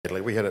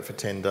regularly. We had it for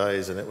 10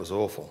 days and it was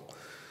awful.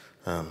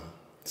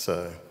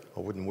 So I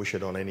wouldn't wish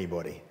it on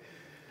anybody.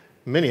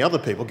 Many other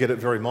people get it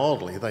very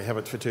mildly. They have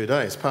it for 2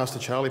 days. Pastor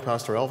Charlie,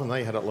 Pastor Alvin,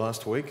 they had it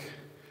last week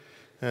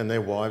and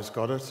their wives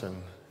got it.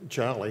 And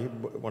Charlie,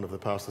 one of the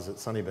pastors at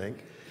Sunnybank,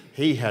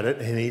 he had it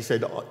and he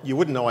said, you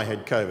wouldn't know I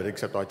had COVID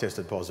except I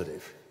tested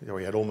positive.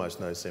 He had almost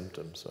no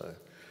symptoms. So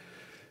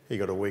he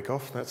got a week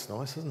off. That's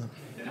nice, isn't it?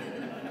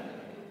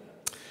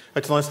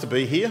 It's nice to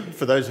be here.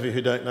 For those of you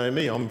who don't know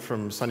me, I'm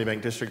from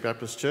Sunnybank District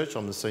Baptist Church.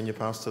 I'm the senior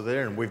pastor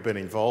there, and we've been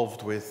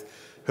involved with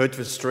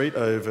Hertford Street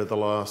over the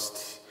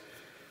last,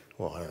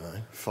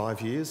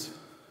 5 years,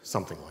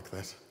 something like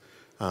that.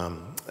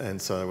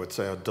 And so it's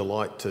our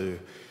delight to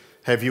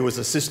have you as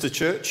a sister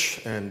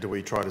church, and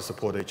we try to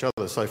support each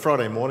other. So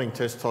Friday morning,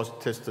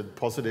 tested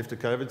positive to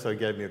COVID, so he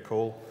gave me a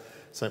call,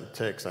 sent a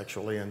text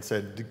actually, and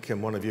said,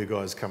 can one of you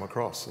guys come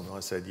across? And I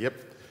said, yep.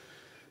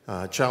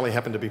 Charlie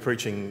happened to be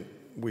preaching.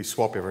 We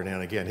swap every now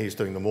and again. He's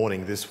doing the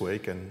morning this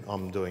week and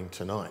I'm doing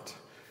tonight,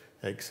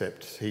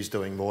 except he's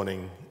doing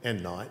morning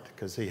and night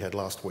because he had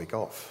last week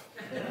off.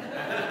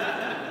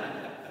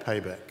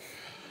 Payback.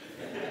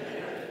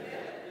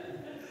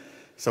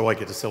 So I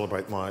get to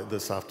celebrate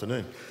this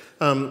afternoon.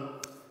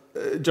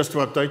 Just to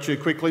update you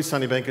quickly,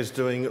 Sunnybank is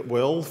doing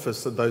well. For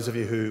those of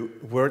you who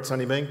were at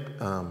Sunnybank,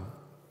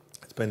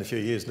 it's been a few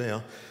years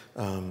now.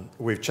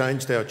 We've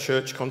changed our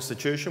church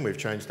constitution. We've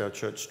changed our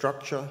church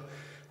structure.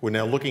 We're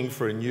now looking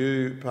for a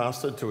new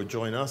pastor to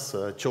join us,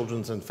 a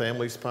children's and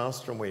families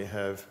pastor, and we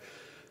have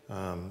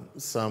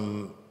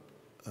some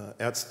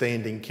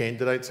outstanding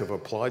candidates who have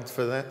applied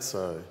for that,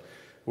 so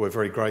we're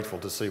very grateful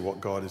to see what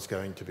God is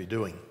going to be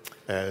doing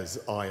as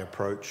I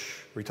approach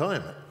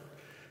retirement,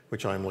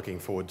 which I'm looking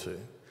forward to.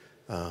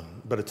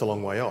 But it's a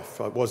long way off.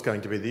 It was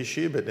going to be this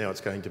year, but now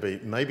it's going to be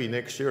maybe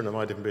next year, and it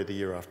might even be the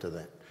year after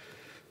that.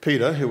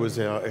 Peter, who was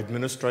our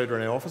administrator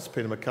in our office,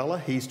 Peter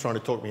McCullough, he's trying to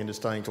talk me into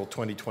staying until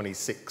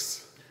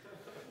 2026.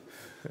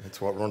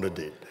 That's what Rhonda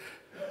did,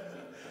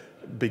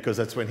 because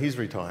that's when he's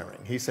retiring.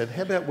 He said,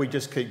 how about we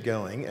just keep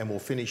going and we'll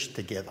finish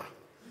together?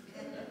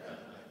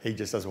 He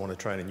just doesn't want to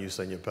train a new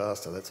senior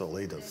pastor. That's all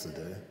he does to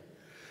do.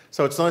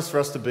 So it's nice for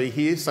us to be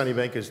here.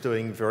 Sunnybank is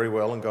doing very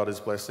well and God is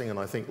blessing. And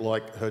I think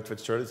like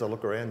Hertford Street, as I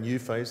look around, new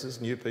faces,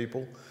 new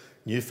people,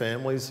 new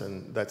families,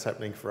 and that's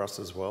happening for us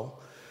as well.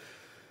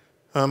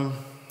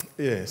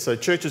 So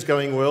church is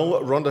going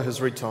well. Rhonda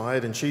has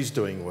retired and she's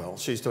doing well.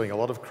 She's doing a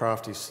lot of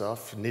crafty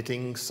stuff,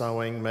 knitting,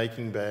 sewing,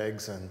 making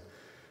bags, and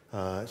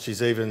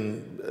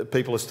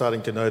people are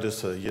starting to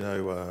notice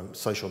her,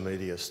 social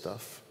media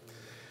stuff.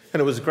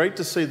 And it was great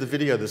to see the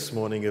video this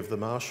morning of the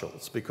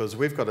Marshalls, because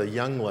we've got a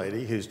young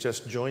lady who's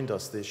just joined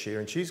us this year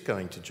and she's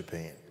going to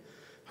Japan.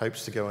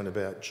 Hopes to go in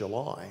about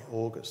July,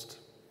 August.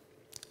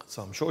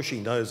 So I'm sure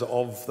she knows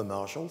of the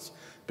Marshalls.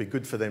 Be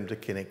good for them to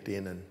connect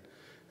in and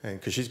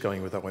because she's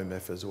going with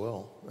OMF as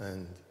well,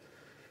 and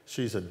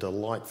she's a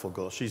delightful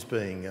girl. She's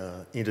being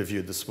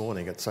interviewed this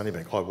morning at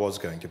Sunnybank. I was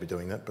going to be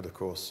doing that, but of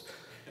course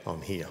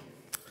I'm here.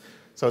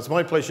 So it's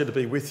my pleasure to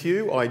be with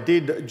you.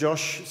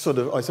 Josh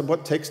I said,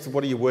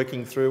 what are you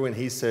working through? And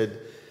he said,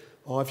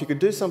 if you could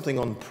do something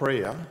on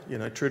prayer,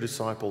 true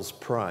disciples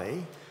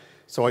pray.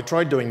 So I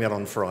tried doing that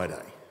on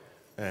Friday,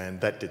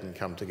 and that didn't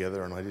come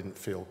together and I didn't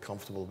feel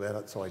comfortable about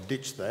it, so I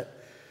ditched that.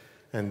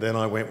 And then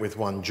I went with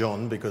 1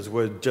 John because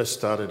we'd just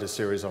started a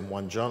series on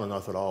 1 John, and I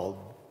thought,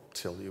 I'll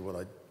tell you what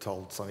I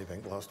told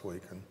Sunnybank last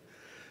week. And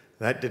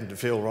that didn't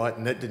feel right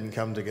and that didn't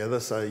come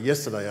together. So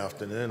yesterday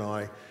afternoon,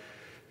 I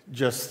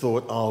just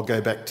thought I'll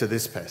go back to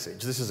this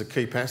passage. This is a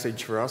key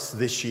passage for us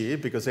this year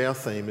because our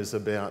theme is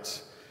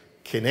about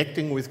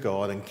connecting with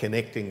God and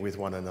connecting with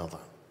one another,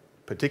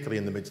 particularly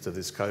in the midst of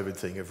this COVID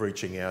thing of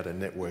reaching out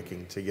and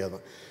networking together.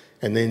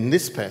 And then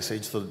this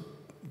passage,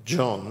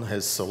 John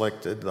has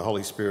selected, the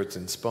Holy Spirit's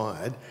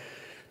inspired,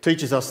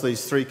 teaches us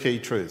these 3 key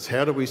truths.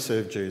 How do we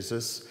serve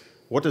Jesus?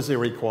 What does he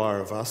require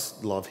of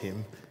us? Love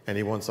him. And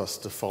he wants us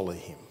to follow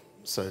him.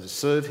 So to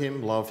serve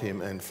him, love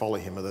him, and follow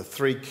him are the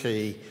 3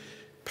 key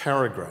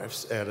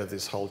paragraphs out of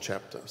this whole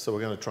chapter. So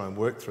we're going to try and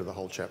work through the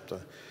whole chapter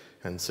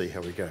and see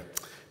how we go.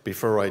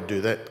 Before I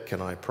do that,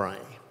 can I pray?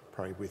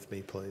 Pray with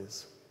me,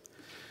 please.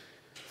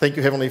 Thank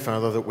you, Heavenly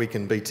Father, that we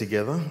can be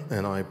together,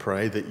 and I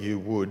pray that you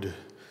would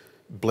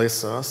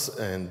bless us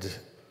and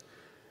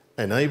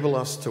enable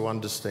us to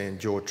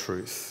understand your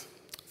truth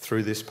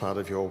through this part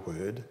of your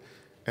word,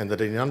 and that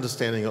in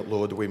understanding it,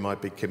 Lord, we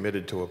might be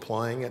committed to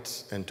applying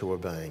it and to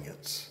obeying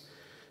it.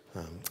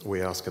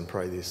 We ask and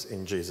pray this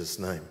in Jesus'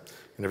 name.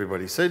 And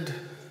everybody said,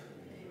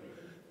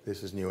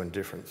 this is new and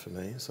different for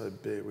me, so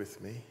bear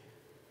with me.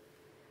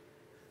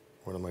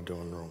 What am I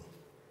doing wrong?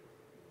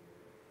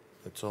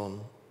 It's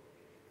on.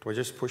 Do I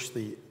just push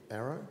the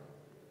arrow?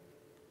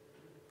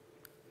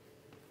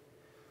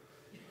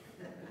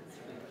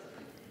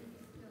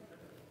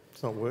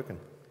 It's not working.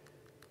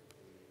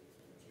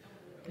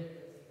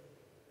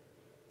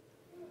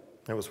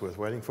 That was worth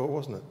waiting for,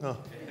 wasn't it? Oh.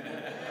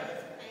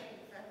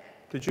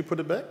 Did you put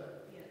it back?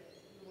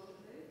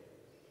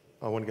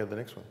 I want to go to the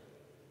next one.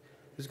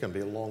 This is going to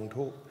be a long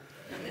talk.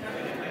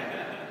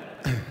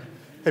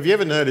 Have you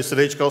ever noticed that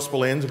each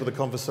gospel ends with a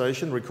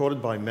conversation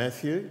recorded by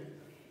Matthew?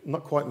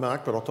 Not quite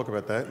Mark, but I'll talk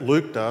about that.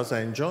 Luke does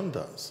and John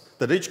does.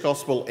 That each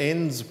gospel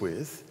ends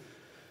with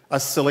a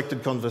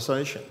selected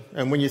conversation.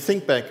 And when you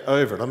think back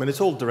over it, I mean,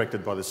 it's all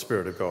directed by the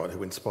Spirit of God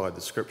who inspired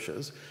the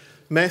scriptures.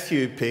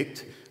 Matthew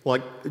picked,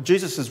 like,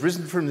 Jesus has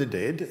risen from the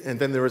dead, and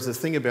then there is a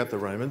thing about the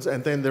Romans,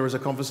 and then there is a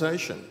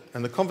conversation.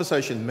 And the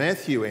conversation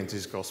Matthew ends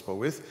his gospel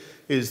with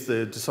is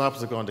the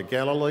disciples have gone to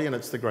Galilee, and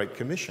it's the Great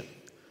Commission.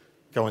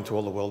 Go into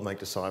all the world, make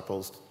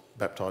disciples,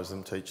 baptise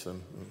them, teach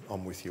them,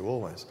 I'm with you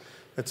always.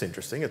 That's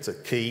interesting. It's a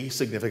key,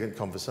 significant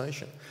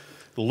conversation.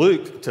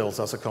 Luke tells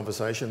us a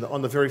conversation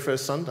on the very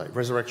first Sunday,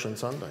 Resurrection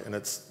Sunday, and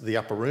it's the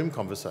upper room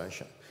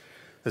conversation.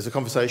 There's a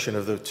conversation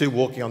of the two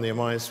walking on the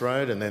Emmaus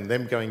Road and then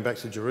them going back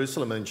to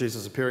Jerusalem and then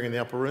Jesus appearing in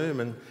the upper room,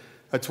 and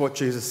that's what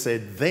Jesus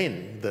said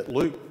then that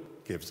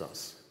Luke gives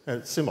us. And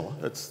it's similar.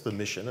 It's the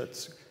mission.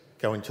 It's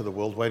go into the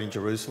world, wait in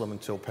Jerusalem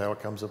until power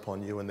comes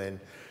upon you, and then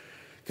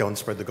go and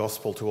spread the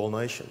gospel to all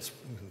nations,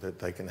 that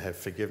they can have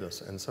forgiveness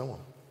and so on.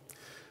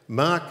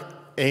 Mark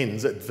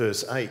ends at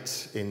verse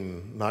 8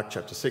 in Mark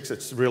chapter 6.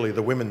 It's really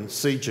the women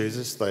see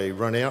Jesus, they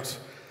run out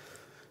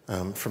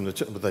from the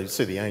tomb, they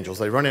see the angels,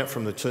 they run out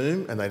from the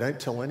tomb and they don't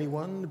tell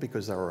anyone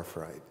because they were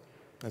afraid.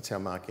 That's how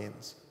Mark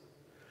ends.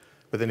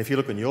 But then if you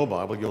look in your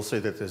Bible, you'll see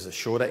that there's a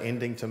shorter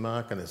ending to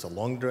Mark and there's a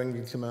longer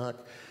ending to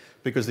Mark,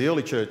 because the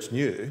early church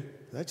knew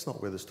that's not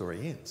where the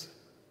story ends.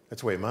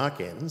 That's where Mark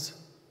ends,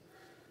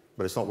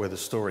 but it's not where the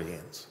story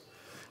ends.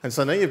 And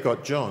so now you've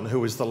got John,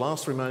 who is the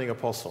last remaining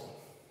apostle.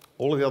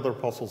 All of the other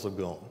apostles have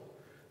gone.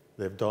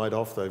 They've died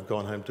off, they've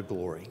gone home to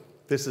glory.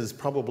 This is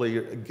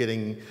probably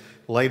getting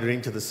later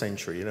into the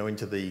century,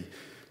 into the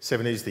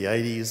 70s, the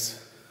 80s,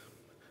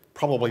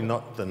 probably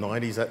not the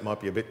 90s, that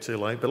might be a bit too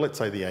late, but let's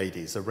say the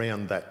 80s,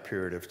 around that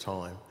period of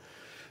time.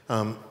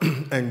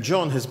 And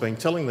John has been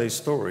telling these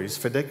stories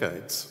for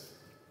decades.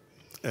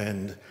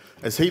 And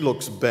as he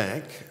looks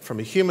back, from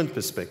a human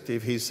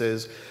perspective, he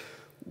says,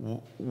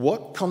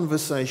 what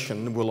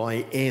conversation will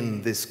I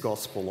end this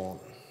gospel on?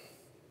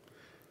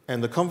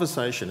 And the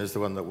conversation is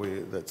the one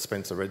that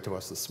Spencer read to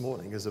us this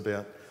morning, is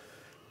about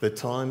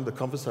the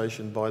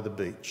conversation by the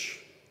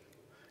beach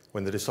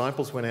when the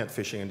disciples went out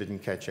fishing and didn't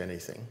catch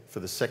anything for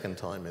the second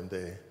time in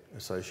their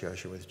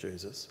association with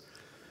Jesus.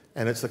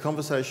 And it's the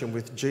conversation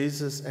with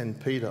Jesus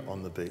and Peter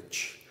on the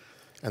beach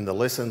and the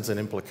lessons and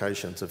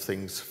implications of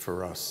things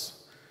for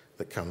us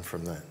that come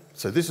from that.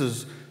 So this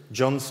is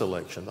John's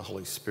selection, the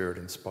Holy Spirit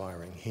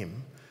inspiring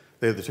him.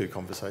 They're the two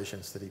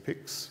conversations that he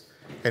picks.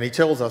 And he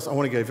tells us, I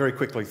want to go very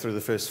quickly through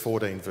the first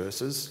 14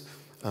 verses.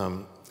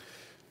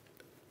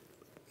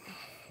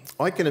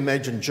 I can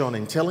imagine John,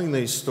 in telling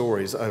these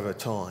stories over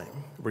time,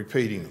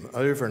 repeating them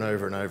over and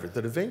over and over,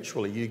 that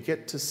eventually you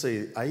get to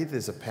see, A,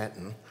 there's a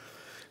pattern,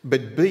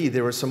 but B,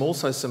 there are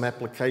also some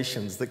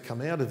applications that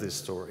come out of this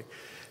story.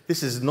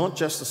 This is not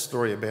just a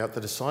story about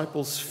the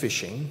disciples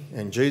fishing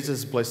and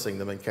Jesus blessing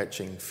them and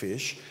catching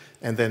fish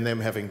and then them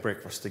having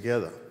breakfast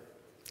together.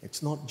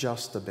 It's not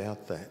just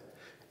about that.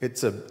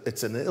 It's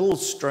an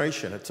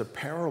illustration, it's a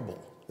parable,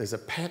 there's a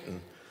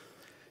pattern.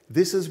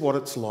 This is what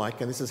it's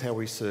like, and this is how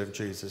we serve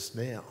Jesus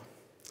now.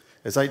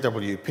 As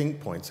A.W. Pink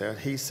points out,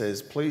 he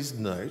says, please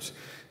note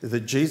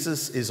that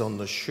Jesus is on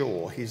the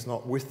shore. He's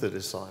not with the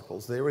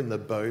disciples. They're in the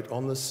boat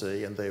on the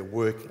sea and they're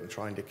working,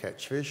 trying to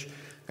catch fish,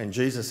 and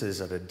Jesus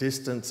is at a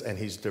distance and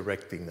he's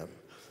directing them,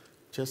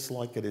 just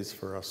like it is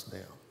for us now.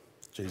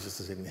 Jesus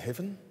is in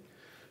heaven,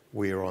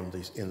 we're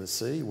in the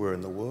sea, we're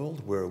in the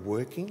world, we're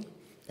working,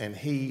 and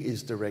he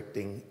is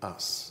directing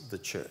us, the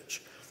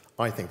church.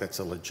 I think that's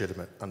a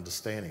legitimate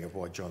understanding of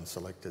why John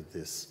selected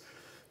this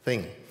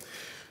thing.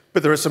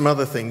 But there are some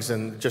other things,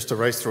 and just to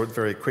race through it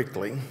very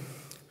quickly,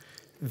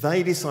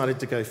 they decided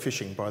to go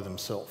fishing by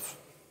themselves.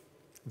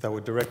 They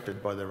were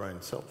directed by their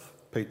own self.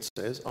 Pete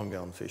says, I'm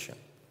going fishing.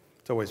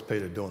 It's always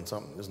Peter doing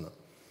something, isn't it?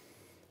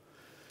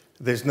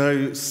 There's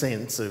no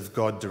sense of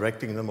God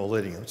directing them or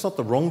leading them. It's not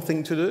the wrong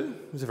thing to do.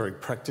 It's a very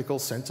practical,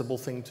 sensible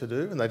thing to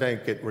do, and they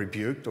don't get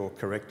rebuked or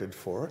corrected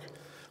for it.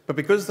 But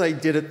because they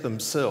did it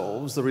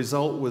themselves, the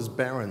result was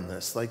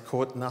barrenness. They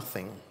caught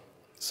nothing.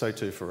 So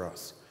too for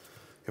us.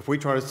 If we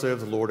try to serve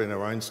the Lord in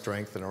our own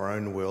strength and our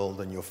own will,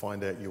 then you'll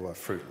find out you are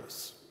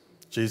fruitless.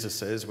 Jesus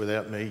says,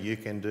 without me, you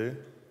can do,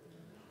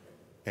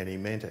 and he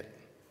meant it.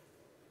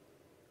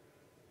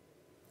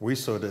 We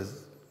sort of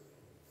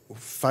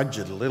fudge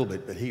it a little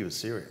bit, but he was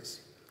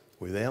serious.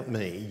 Without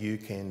me, you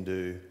can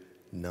do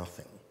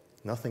nothing.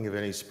 Nothing of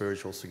any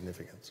spiritual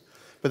significance.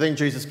 But then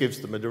Jesus gives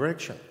them a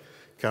direction.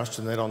 Cast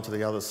your net onto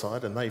the other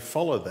side, and they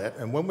follow that.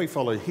 And when we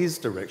follow his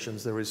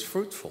directions, there is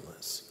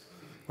fruitfulness.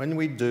 When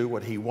we do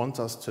what he wants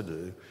us to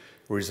do,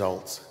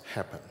 results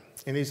happen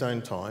in his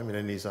own time and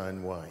in his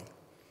own way.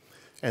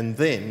 And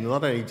then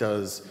not only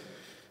does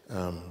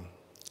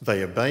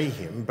they obey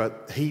him,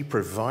 but he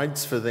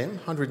provides for them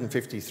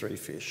 153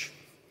 fish.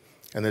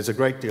 And there's a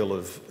great deal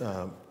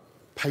of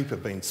paper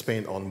being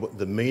spent on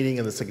the meaning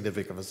and the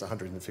significance of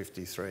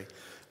 153.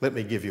 Let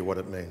me give you what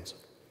it means.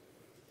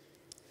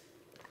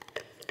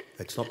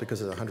 It's not because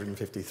there's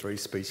 153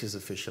 species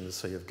of fish in the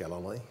Sea of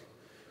Galilee.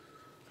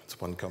 That's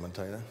one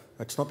commentator.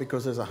 It's not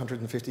because there's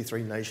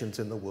 153 nations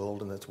in the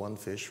world and there's one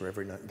fish for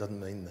every nation. It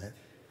doesn't mean that.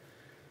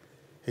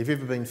 Have you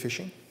ever been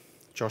fishing?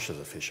 Josh is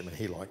a fisherman.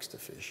 He likes to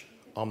fish.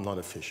 I'm not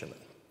a fisherman.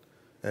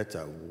 That's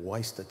a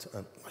waste of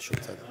time. I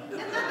should say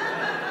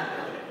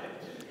that.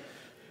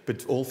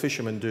 But all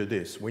fishermen do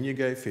this. When you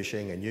go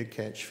fishing and you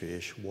catch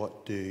fish,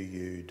 what do?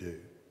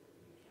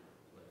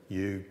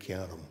 You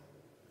count them.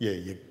 Yeah,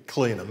 you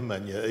clean them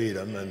and you eat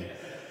them,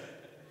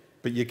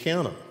 but you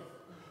count them.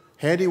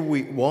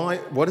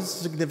 What is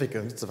the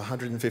significance of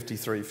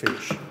 153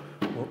 fish?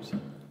 Whoops.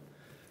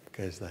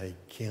 Because they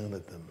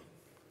counted them.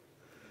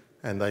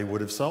 And they would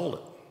have sold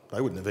it.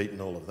 They wouldn't have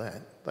eaten all of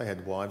that. They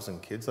had wives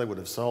and kids. They would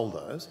have sold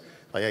those.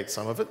 They ate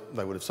some of it.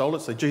 They would have sold it.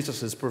 So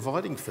Jesus is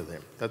providing for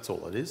them. That's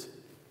all it is.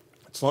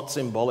 It's not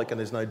symbolic and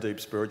there's no deep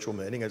spiritual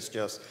meaning. It's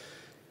just,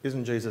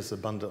 isn't Jesus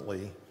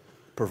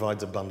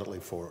provides abundantly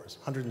for us?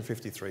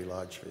 153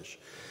 large fish.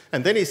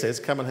 And then he says,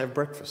 come and have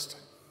breakfast.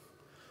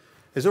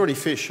 There's already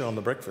fish on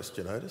the breakfast,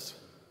 you notice,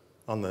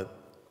 on the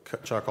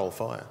charcoal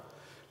fire.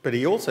 But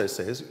he also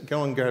says,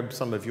 go and grab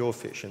some of your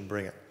fish and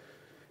bring it.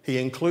 He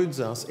includes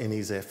us in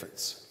his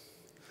efforts.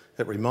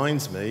 It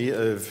reminds me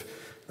of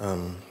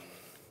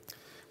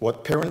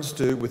what parents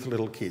do with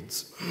little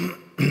kids.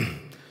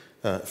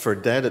 For a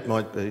dad, it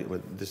might be,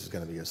 well, this is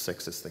going to be a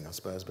sexist thing, I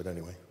suppose, but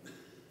anyway,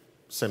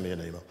 send me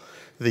an email.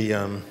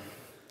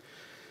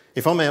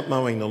 If I'm out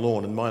mowing the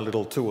lawn and my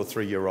little 2 or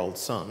 3 year old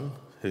son,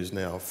 who's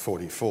now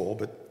 44,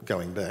 but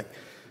going back,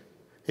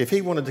 if he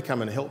wanted to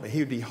come and help me, he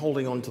would be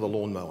holding on to the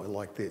lawnmower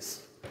like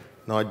this,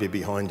 and I'd be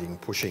behind him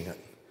pushing it.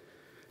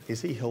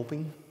 Is he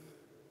helping?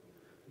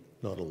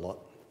 Not a lot.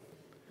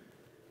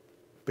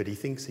 But he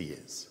thinks he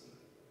is.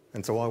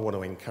 And so I want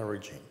to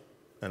encourage him.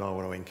 And I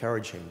want to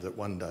encourage him that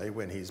one day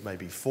when he's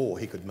maybe 4,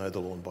 he could mow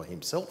the lawn by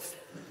himself.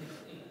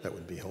 That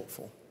would be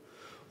helpful.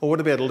 Or what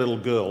about a little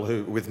girl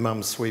who, with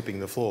mum sweeping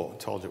the floor? I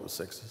told you it was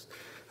sexist.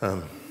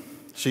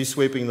 She's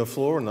sweeping the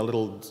floor and the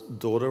little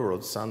daughter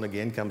or son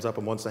again comes up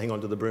and wants to hang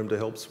onto the broom to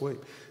help sweep.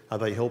 Are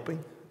they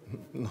helping?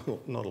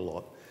 Not a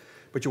lot.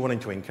 But you're wanting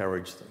to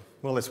encourage them.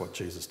 Well, that's what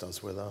Jesus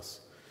does with us.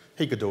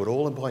 He could do it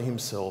all by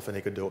himself and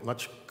he could do it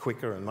much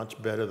quicker and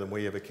much better than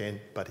we ever can,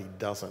 but he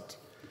doesn't.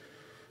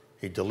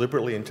 He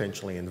deliberately,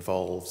 intentionally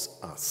involves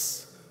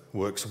us,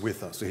 works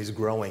with us. So he's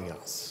growing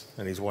us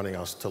and he's wanting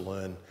us to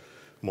learn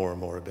more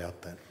and more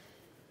about that.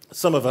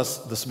 Some of us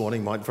this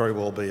morning might very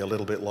well be a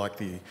little bit like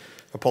the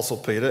Apostle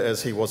Peter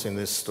as he was in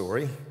this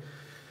story.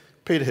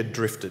 Peter had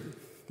drifted.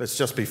 It's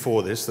just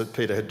before this that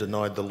Peter had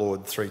denied the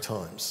Lord 3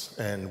 times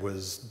and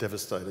was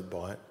devastated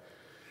by it.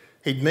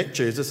 He'd met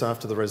Jesus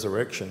after the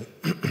resurrection,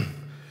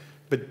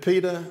 but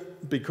Peter,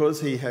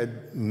 because he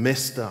had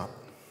messed up,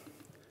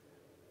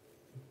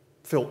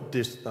 felt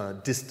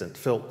distant,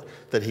 felt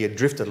that he had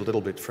drifted a little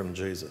bit from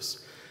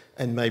Jesus.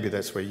 And maybe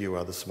that's where you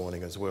are this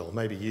morning as well.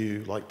 Maybe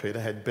you, like Peter,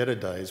 had better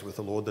days with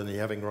the Lord than you're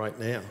having right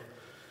now.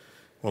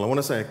 Well, I want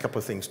to say a couple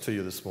of things to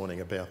you this morning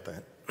about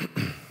that.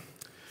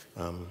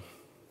 A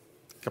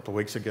couple of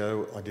weeks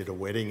ago, I did a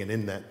wedding, and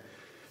in that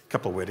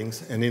couple of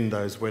weddings, and in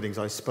those weddings,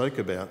 I spoke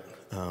about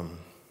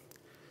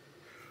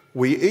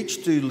we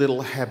each do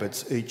little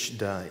habits each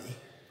day,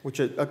 which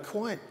are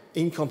quite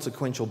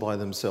inconsequential by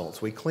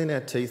themselves. We clean our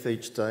teeth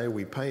each day,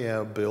 we pay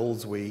our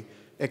bills, we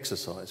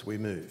exercise, we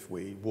move,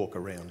 we walk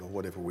around or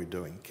whatever we're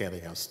doing,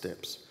 counting our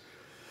steps.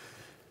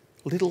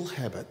 Little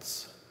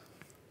habits,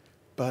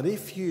 but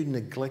if you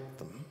neglect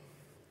them,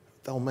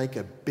 they'll make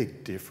a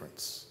big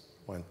difference,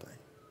 won't they?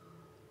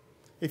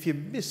 If you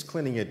miss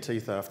cleaning your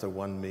teeth after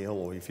one meal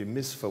or if you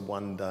miss for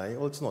one day,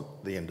 well, it's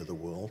not the end of the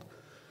world.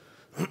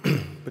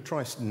 But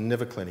try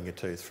never cleaning your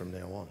teeth from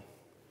now on.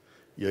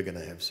 You're going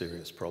to have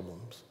serious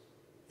problems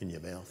in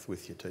your mouth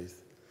with your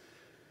teeth.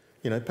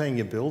 You know, paying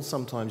your bills,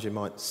 sometimes you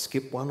might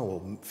skip one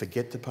or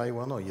forget to pay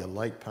one or you're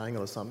late paying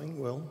or something.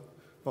 Well,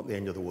 not the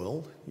end of the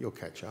world. You'll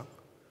catch up.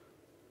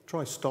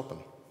 Try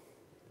stopping.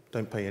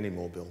 Don't pay any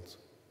more bills.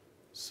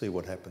 See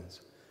what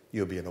happens.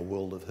 You'll be in a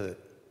world of hurt.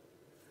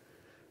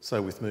 So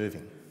with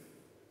moving.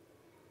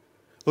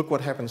 Look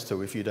what happens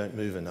to if you don't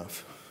move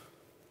enough.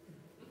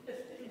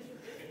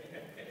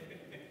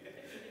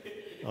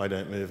 I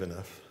don't move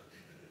enough.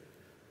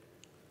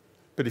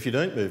 But if you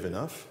don't move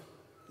enough,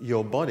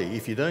 your body,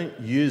 if you don't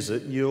use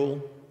it,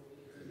 you'll...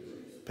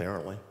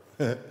 Apparently.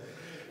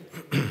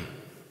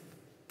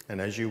 And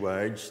as you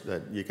age,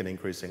 that you can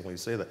increasingly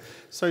see that.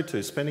 So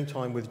too, spending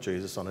time with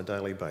Jesus on a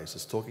daily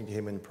basis, talking to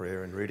him in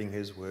prayer and reading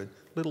his word,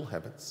 little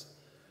habits.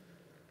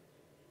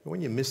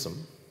 When you miss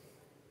them,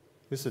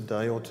 miss a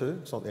day or two,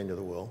 it's not the end of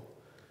the world,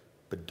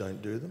 but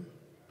don't do them.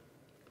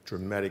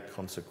 Dramatic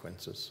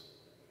consequences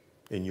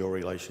in your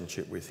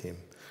relationship with him.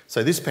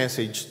 So this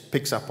passage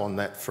picks up on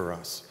that for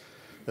us,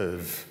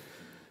 of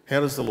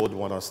how does the Lord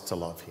want us to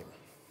love him?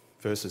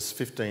 Verses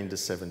 15 to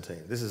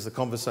 17. This is the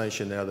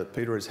conversation now that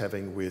Peter is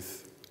having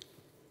with,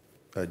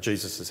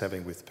 Jesus is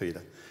having with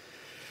Peter.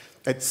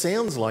 It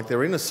sounds like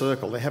they're in a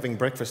circle, they're having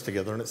breakfast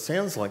together, and it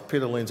sounds like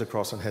Peter leans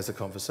across and has a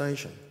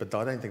conversation. But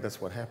I don't think that's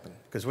what happened.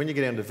 Because when you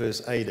get down to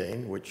verse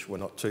 18, which we're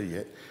not to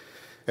yet,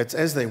 It's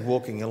as they're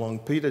walking along,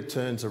 Peter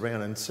turns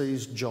around and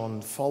sees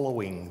John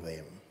following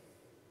them.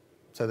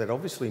 So they'd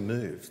obviously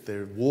moved.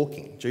 They're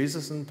walking.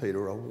 Jesus and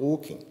Peter are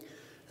walking.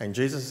 And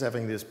Jesus is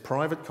having this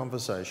private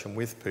conversation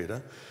with Peter,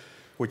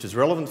 which is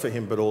relevant for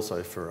him but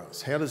also for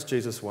us. How does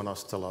Jesus want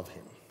us to love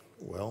him?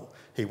 Well,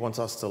 he wants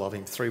us to love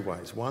him three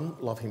ways. One,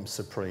 love him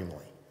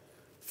supremely.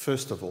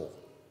 First of all,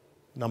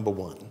 number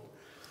one,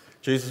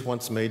 Jesus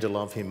wants me to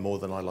love him more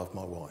than I love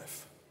my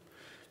wife.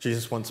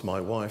 Jesus wants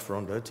my wife,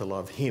 Rhonda, to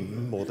love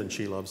him more than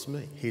she loves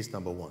me. He's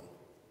number one.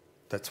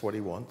 That's what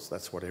he wants.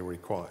 That's what he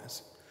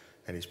requires.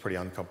 And he's pretty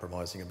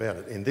uncompromising about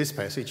it. In this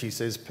passage, he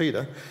says,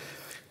 Peter,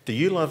 do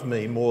you love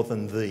me more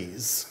than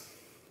these?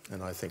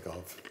 And I think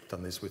I've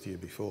done this with you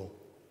before.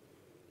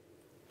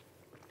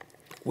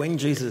 When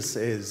Jesus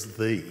says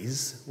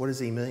these, what does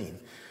he mean?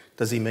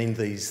 Does he mean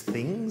these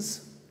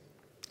things?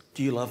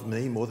 Do you love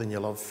me more than you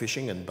love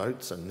fishing and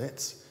boats and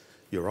nets?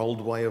 Your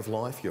old way of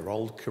life, your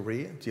old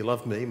career? Do you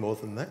love me more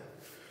than that?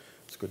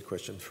 It's a good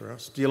question for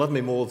us. Do you love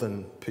me more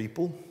than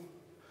people?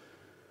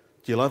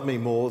 Do you love me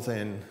more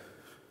than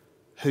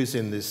who's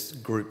in this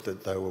group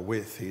that they were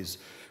with? His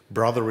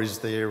brother is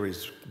there,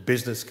 his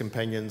business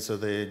companions are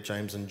there,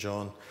 James and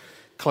John.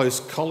 Close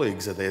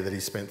colleagues are there that he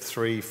spent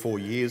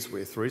 3-4 years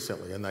with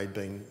recently, and they'd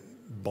been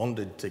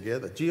bonded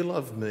together. Do you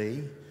love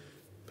me,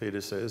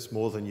 Peter says,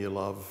 more than you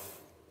love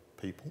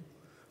people,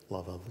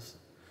 love others?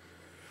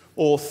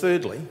 Or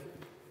thirdly,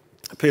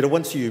 Peter,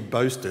 once you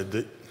boasted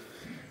that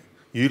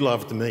you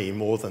loved me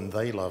more than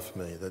they loved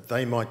me, that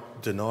they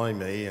might deny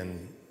me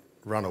and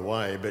run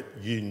away, but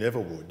you never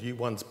would. You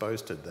once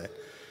boasted that.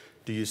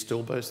 Do you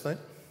still boast that?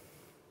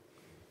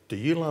 Do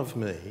you love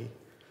me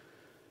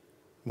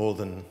more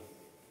than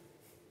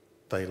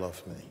they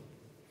love me?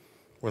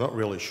 We're not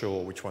really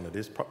sure which one it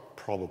is.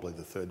 Probably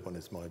the third one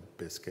is my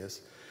best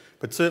guess.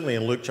 But certainly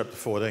in Luke chapter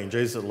 14,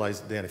 Jesus lays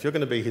it down. If you're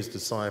going to be his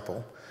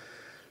disciple,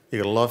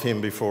 you've got to love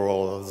him before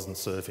all others and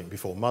serve him.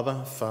 Before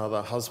mother,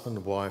 father,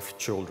 husband, wife,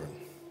 children.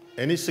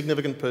 Any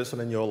significant person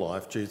in your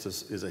life,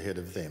 Jesus is ahead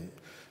of them.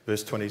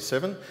 Verse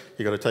 27,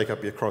 you've got to take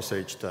up your cross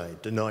each day.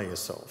 Deny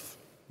yourself.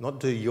 Not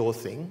do your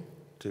thing,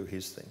 do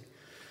his thing.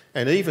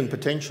 And even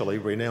potentially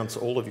renounce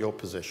all of your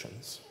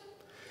possessions.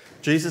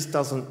 Jesus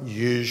doesn't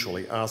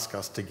usually ask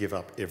us to give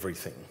up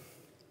everything,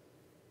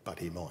 but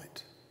he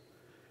might.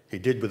 He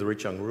did with the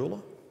rich young ruler.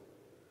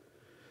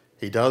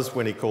 He does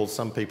when he calls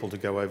some people to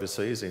go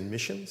overseas in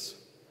missions.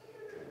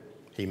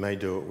 He may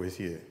do it with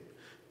you.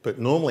 But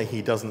normally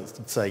he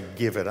doesn't say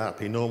give it up.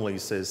 He normally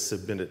says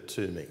submit it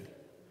to me.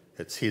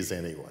 It's his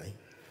anyway.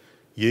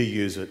 You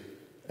use it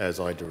as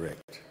I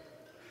direct.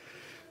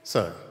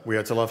 So we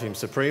are to love him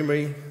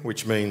supremely,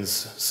 which means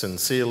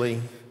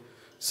sincerely,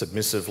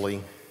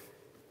 submissively,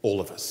 all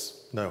of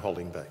us, no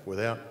holding back,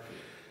 without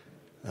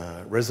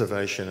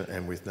reservation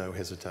and with no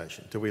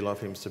hesitation. Do we love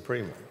him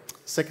supremely?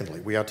 Secondly,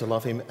 we are to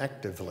love him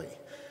actively.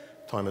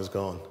 Time has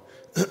gone.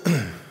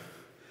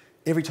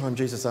 Every time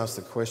Jesus asked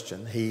the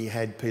question, he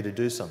had Peter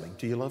do something.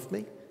 Do you love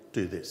me?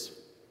 Do this.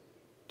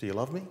 Do you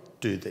love me?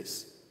 Do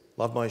this.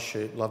 Love my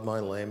sheep, love my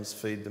lambs,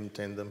 feed them,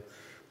 tend them,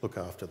 look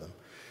after them.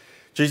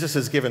 Jesus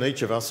has given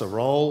each of us a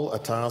role, a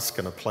task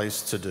and a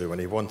place to do,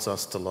 and he wants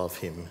us to love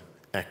him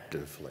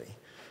actively.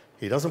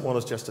 He doesn't want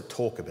us just to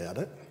talk about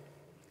it.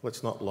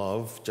 Let's not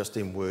love just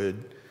in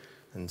word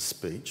and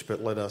speech,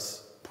 but let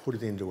us put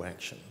it into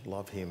action.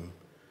 Love him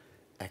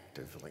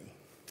actively.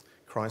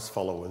 Christ's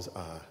followers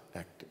are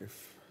active.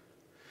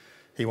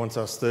 He wants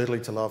us, thirdly,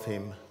 to love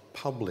him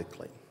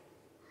publicly.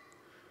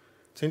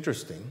 It's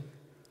interesting.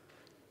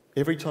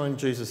 Every time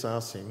Jesus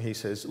asks him, he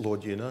says,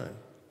 Lord, you know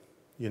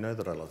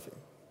that I love you.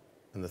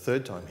 And the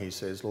third time he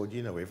says, Lord,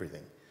 you know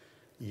everything.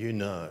 You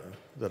know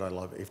that I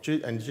love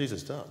you. And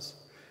Jesus does.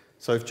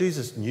 So if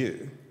Jesus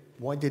knew,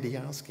 why did he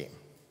ask him?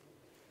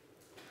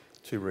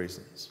 2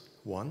 reasons.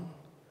 1,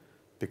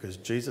 because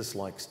Jesus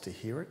likes to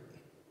hear it.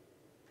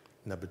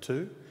 Number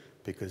 2,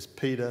 because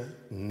Peter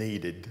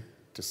needed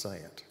to say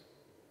it.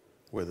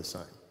 We're the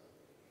same.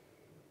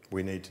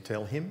 We need to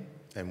tell him,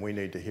 and we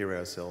need to hear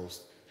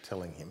ourselves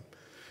telling him.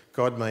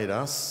 God made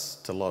us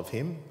to love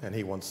him, and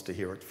he wants to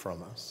hear it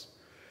from us.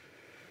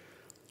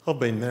 I've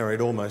been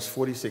married almost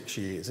 46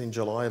 years. In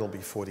July, it'll be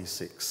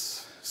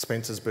 46.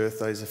 Spencer's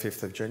birthday is the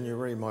 5th of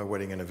January. My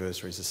wedding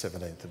anniversary is the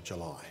 17th of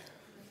July,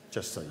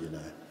 just so you know.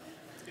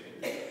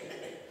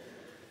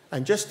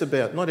 And just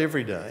about, not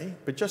every day,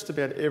 but just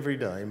about every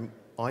day,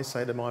 I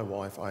say to my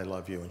wife, I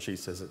love you, and she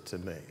says it to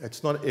me.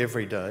 It's not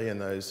every day in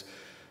those,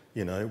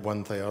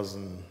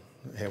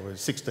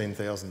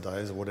 16,000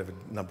 days or whatever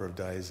number of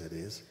days it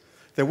is.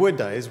 There were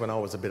days when I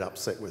was a bit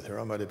upset with her.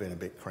 I might have been a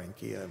bit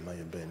cranky. I may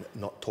have been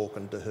not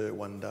talking to her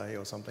one day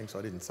or something, so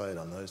I didn't say it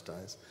on those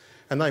days.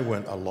 And they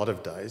weren't a lot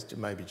of days,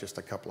 maybe just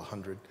a couple of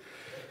hundred.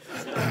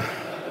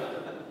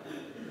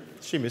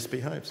 She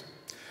misbehaves.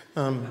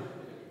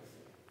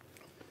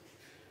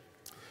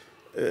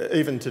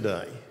 Even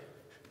today,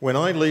 when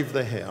I leave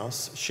the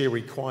house, she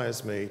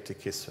requires me to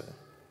kiss her.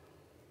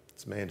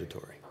 It's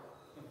mandatory.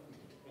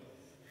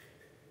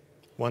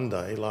 One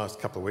day, last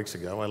couple of weeks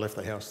ago, I left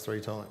the house 3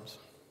 times.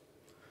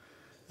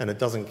 And it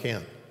doesn't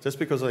count. Just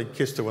because I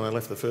kissed her when I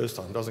left the first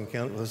time doesn't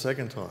count for the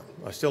second time.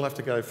 I still have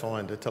to go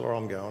find her, tell her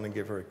I'm going and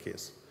give her a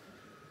kiss.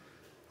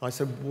 I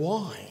said,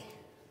 why?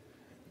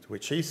 To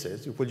which she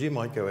says, well, you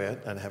might go out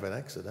and have an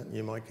accident and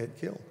you might get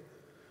killed.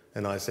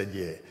 And I said,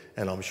 yeah,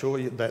 and I'm sure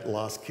that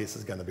last kiss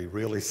is going to be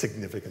really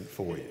significant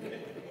for you.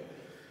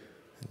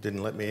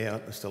 Didn't let me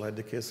out, I still had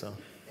to kiss her.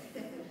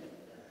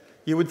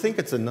 You would think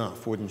it's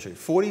enough, wouldn't you?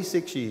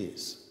 46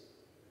 years.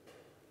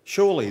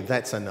 Surely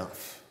that's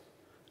enough.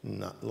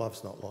 No,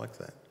 love's not like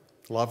that.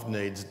 Love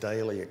needs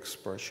daily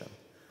expression.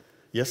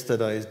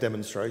 Yesterday's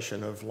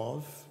demonstration of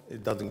love,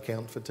 it doesn't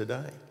count for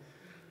today.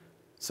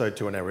 So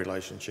too in our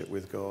relationship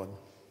with God.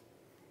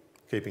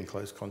 Keeping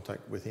close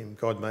contact with him.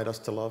 God made us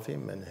to love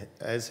him, and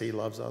as he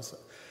loves us.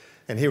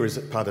 And here is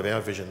part of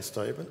our vision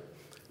statement.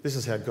 This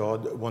is how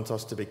God wants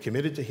us to be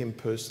committed to him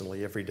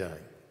personally every day.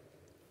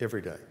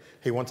 Every day.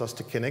 He wants us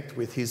to connect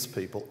with his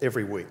people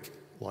every week,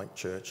 like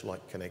church,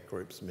 like connect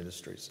groups,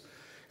 ministries.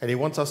 And he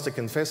wants us to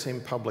confess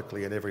him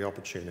publicly at every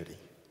opportunity.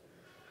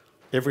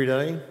 Every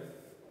day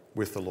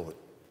with the Lord.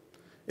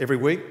 Every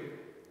week,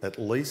 at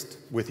least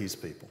with his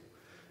people.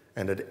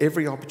 And at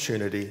every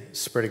opportunity,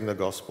 spreading the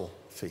gospel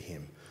for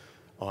him.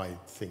 I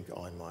think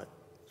I might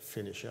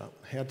finish up.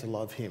 How to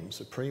love him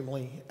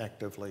supremely,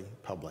 actively,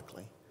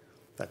 publicly.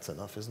 That's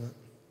enough, isn't it?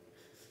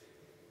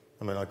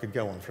 I mean, I could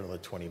go on for another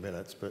 20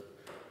 minutes, but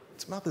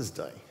it's Mother's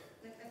Day,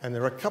 and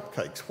there are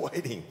cupcakes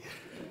waiting.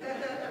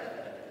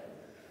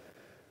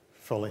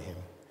 Follow him.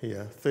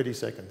 Here, 30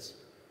 seconds.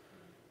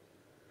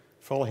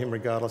 Follow him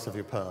regardless of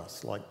your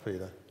past, like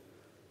Peter.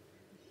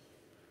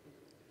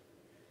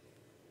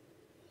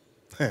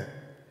 Not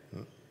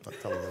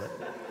telling you that.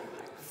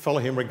 Follow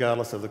him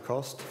regardless of the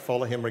cost.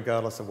 Follow him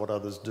regardless of what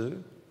others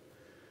do.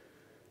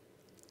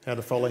 How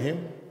to follow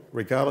him?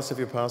 Regardless of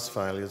your past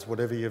failures,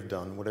 whatever you've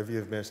done, whatever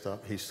you've messed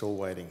up, he's still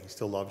waiting. He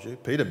still loves you.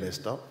 Peter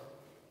messed up.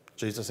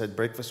 Jesus had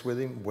breakfast with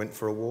him, went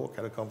for a walk,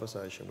 had a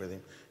conversation with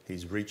him.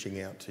 He's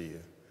reaching out to you.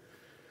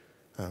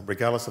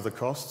 Regardless of the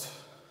cost,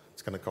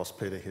 it's going to cost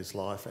Peter his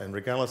life, and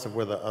regardless of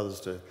whether others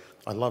do.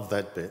 I love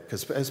that bit,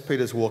 because as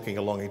Peter's walking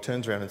along, he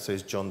turns around and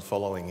sees John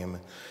following him.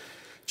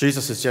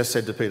 Jesus has just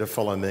said to Peter,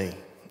 follow me.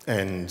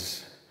 And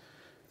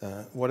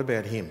what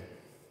about him?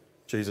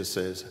 Jesus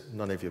says,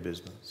 none of your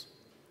business.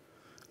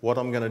 What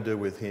I'm going to do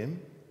with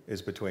him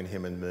is between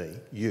him and me.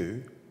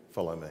 You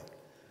follow me.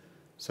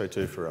 So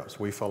too for us.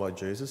 We follow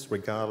Jesus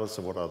regardless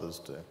of what others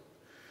do.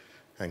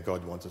 And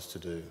God wants us to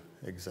do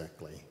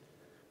exactly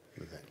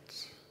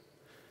that.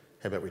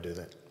 How about we do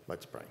that?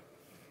 Let's pray.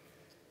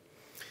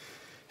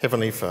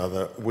 Heavenly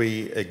Father,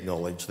 we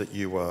acknowledge that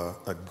you are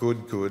a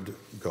good, good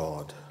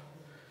God.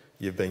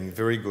 You've been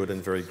very good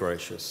and very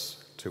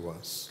gracious to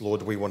us.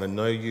 Lord, we want to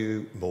know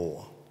you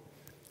more.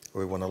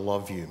 We want to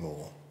love you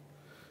more.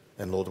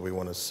 And Lord, we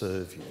want to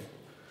serve you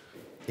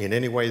in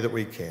any way that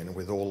we can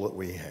with all that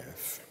we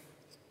have.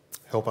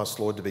 Help us,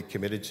 Lord, to be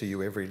committed to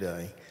you every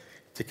day,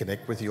 to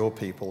connect with your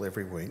people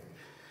every week,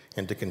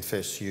 and to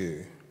confess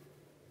you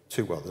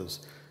to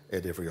others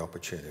at every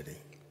opportunity.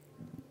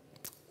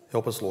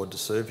 Help us, Lord, to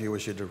serve you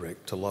as you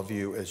direct, to love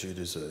you as you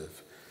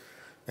deserve,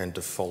 and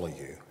to follow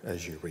you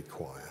as you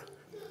require.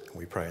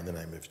 We pray in the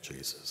name of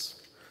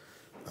Jesus.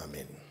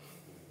 Amen.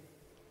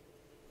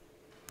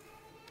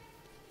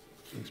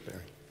 Thanks,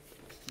 Barry.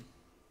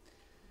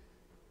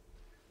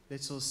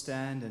 Let's all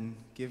stand and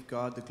give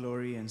God the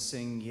glory and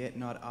sing, Yet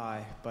not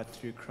I, but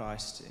through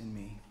Christ in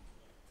me.